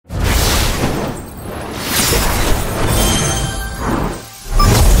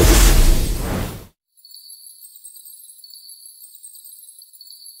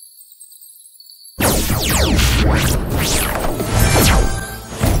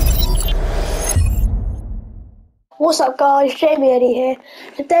What's up guys, Jamie Eddie here.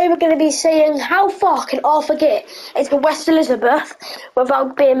 Today we're going to be seeing how far can Arthur get into West Elizabeth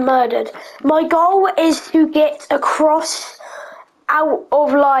without being murdered. My goal is to get across out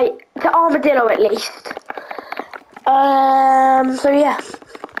of like to Armadillo at least. So yeah,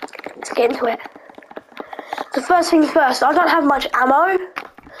 let's get into it. So first things first, I don't have much ammo,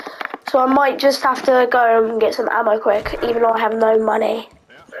 so I might just have to go and get some ammo quick, even though I have no money.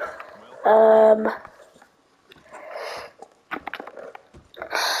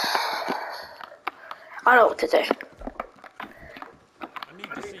 I know what to do. I need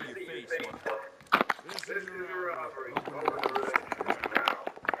to see your face, This is your robbery.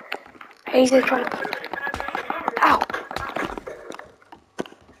 He's just trying to... Ow!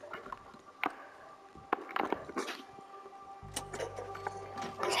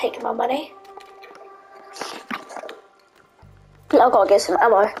 Take my money. I've got to get some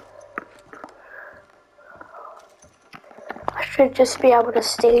ammo. I should just be able to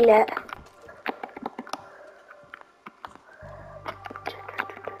steal it.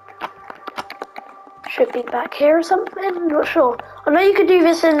 Should be back here or something, I'm not sure. I know you could do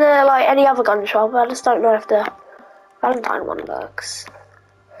this in like any other gun shop, but I just don't know if the Valentine one works.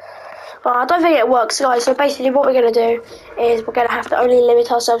 Well, I don't think it works, guys, so basically what we're going to do is we're going to have to only limit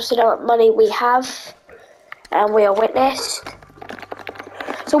ourselves to the amount of money we have, and we are witnessed.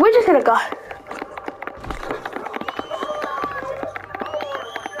 So we're just going to go.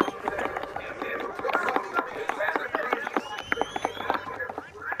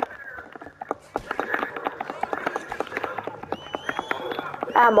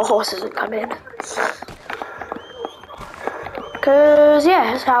 And my horse isn't coming. Because,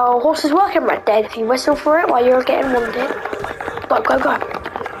 yeah, that's how horses work in Red Dead. If you whistle for it while you're getting wounded. Go, go, go.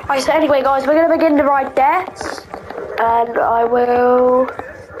 Right, so anyway, guys, we're going to begin the ride there. And I will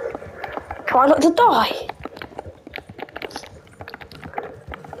try not to die.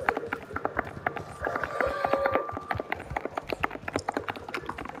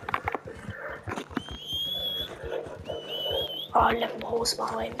 Oh, I left my horse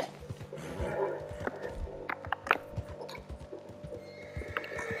behind.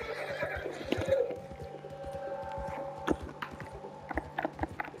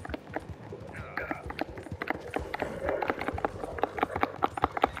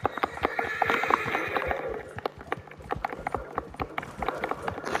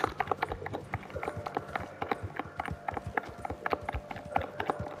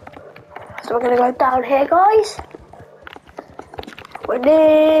 So we're going to go down here, guys. We're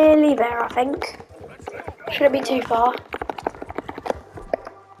nearly there, I think. Shouldn't be too far.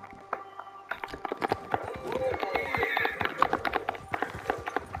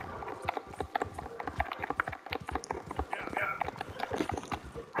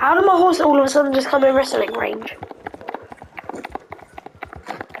 How did my horse all of a sudden just come in wrestling range?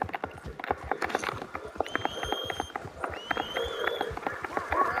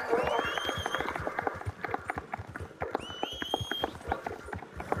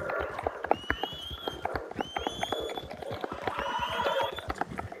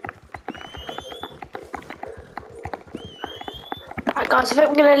 Right, guys, I think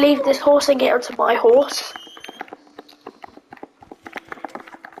I'm going to leave this horse and get onto my horse.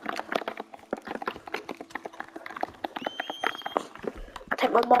 I'll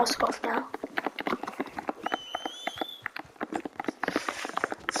take my mask off now.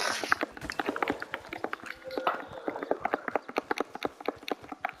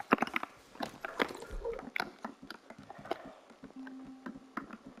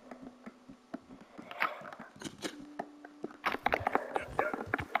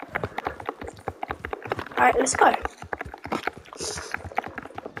 Alright, let's go.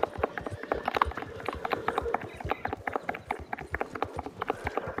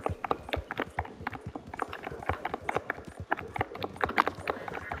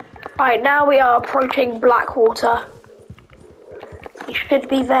 Alright, now we are approaching Blackwater. We should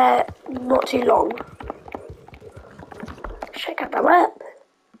be there not too long. Check out the map.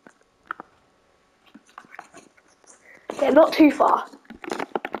 Yeah, not too far.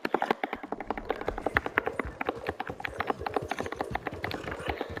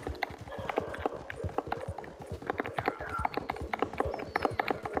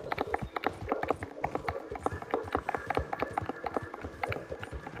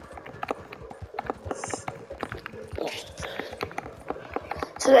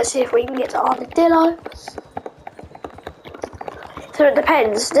 So let's see if we can get to Armadillo. So it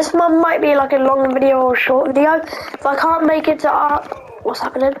depends. This one might be like a long video or a short video. If I can't make it to what's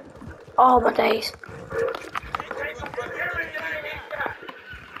happening? Oh my days.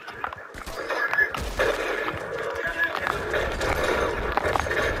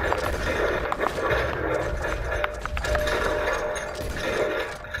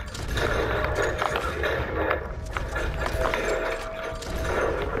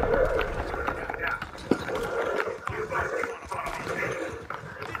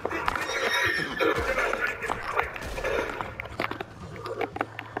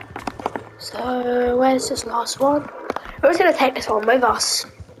 is this last one? We're just gonna take this one with us.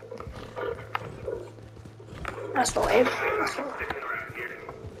 That's not him. That's what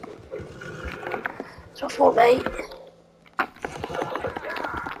I thought, mate.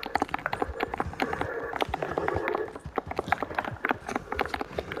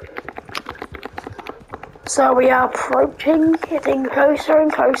 So we are approaching, getting closer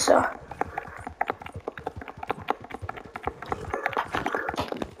and closer.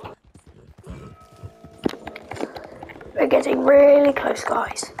 We're getting really close,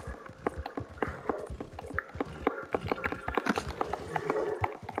 guys.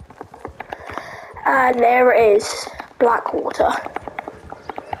 And there it is, Blackwater.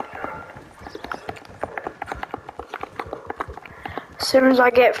 As soon as I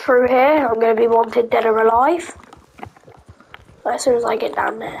get through here, I'm going to be wanted dead or alive. But as soon as I get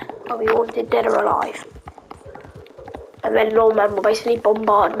down there, I'll be wanted dead or alive. And then Norman will basically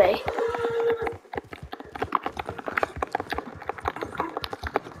bombard me.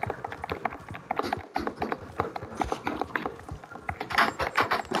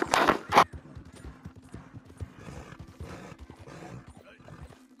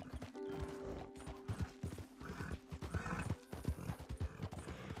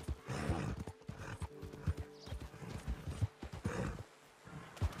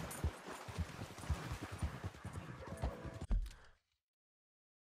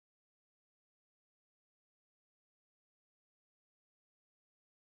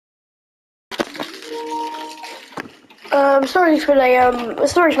 Sorry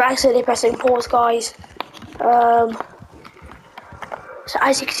for accidentally pressing pause, guys. So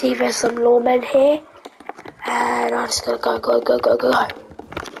as you can see, there's some lawmen here, and I'm just gonna go.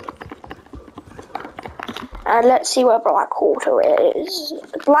 And let's see where Blackwater is.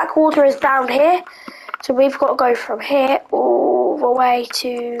 Blackwater is down here, so we've got to go from here all the way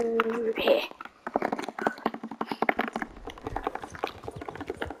to here.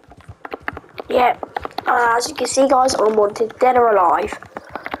 Yep. As you can see, guys, I'm wanted dead or alive.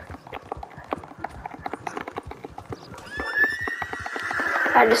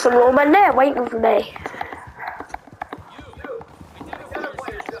 And there's some lawmen there waiting for me.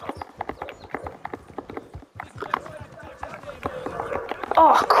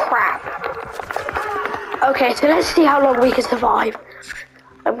 Oh, crap. Okay, so let's see how long we can survive.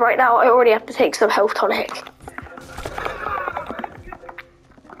 And right now, I already have to take some health tonic.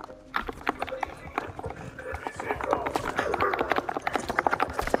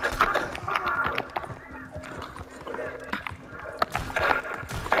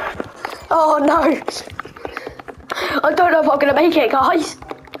 Oh no! I don't know if I'm gonna make it, guys.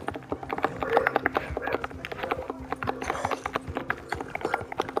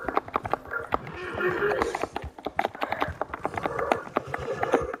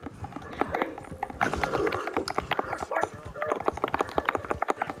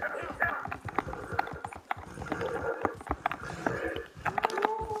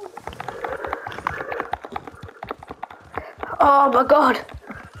 Oh my god.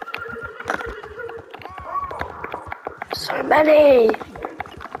 So many.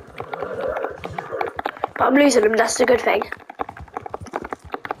 But I'm losing them, that's a good thing.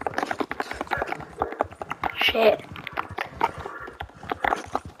 Shit.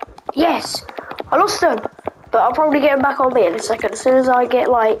 Yes! I lost them! But I'll probably get them back on me in a second. As soon as I get,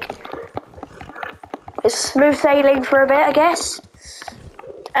 like... It's smooth sailing for a bit, I guess.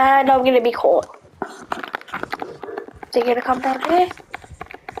 And I'm gonna be caught. Is he gonna come down here?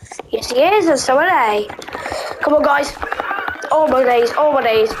 Yes he is, and so are they. Come on guys. All my days, all my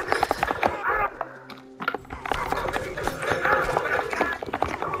days.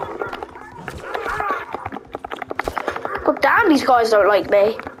 God damn, these guys don't like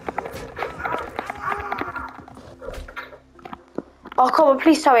me. Oh come on,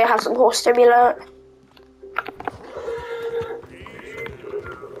 please tell me I have some horse stimulant.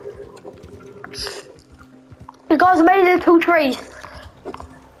 You guys made it to 2 trees.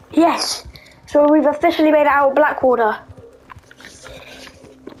 Yes. So we've officially made it out of Blackwater.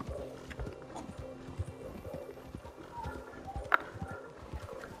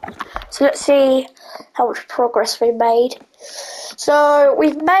 So let's see how much progress we've made. So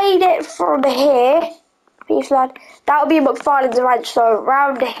we've made it from here. That would be McFarlane's Ranch. So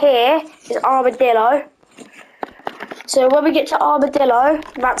around here is Armadillo. So when we get to Armadillo,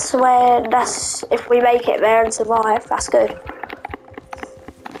 that's if we make it there and survive, that's good.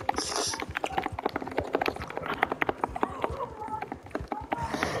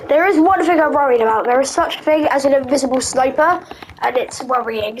 There is one thing I'm worried about. There is such a thing as an invisible sniper, and it's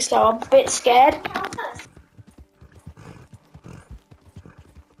worrying, so I'm a bit scared.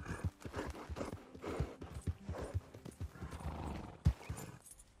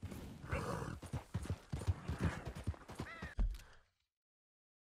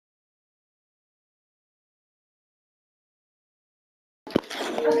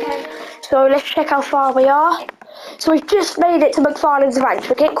 So let's check how far we are. So we've just made it to McFarlane's Ranch.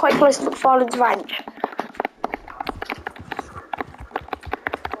 We're getting quite close to McFarlane's Ranch.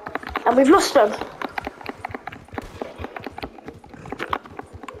 And we've lost them.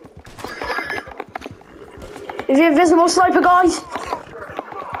 Is the invisible sniper, guys?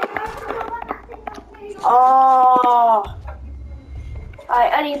 Oh.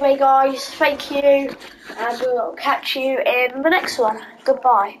 Alright, anyway guys, thank you. And we'll catch you in the next one.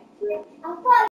 Goodbye.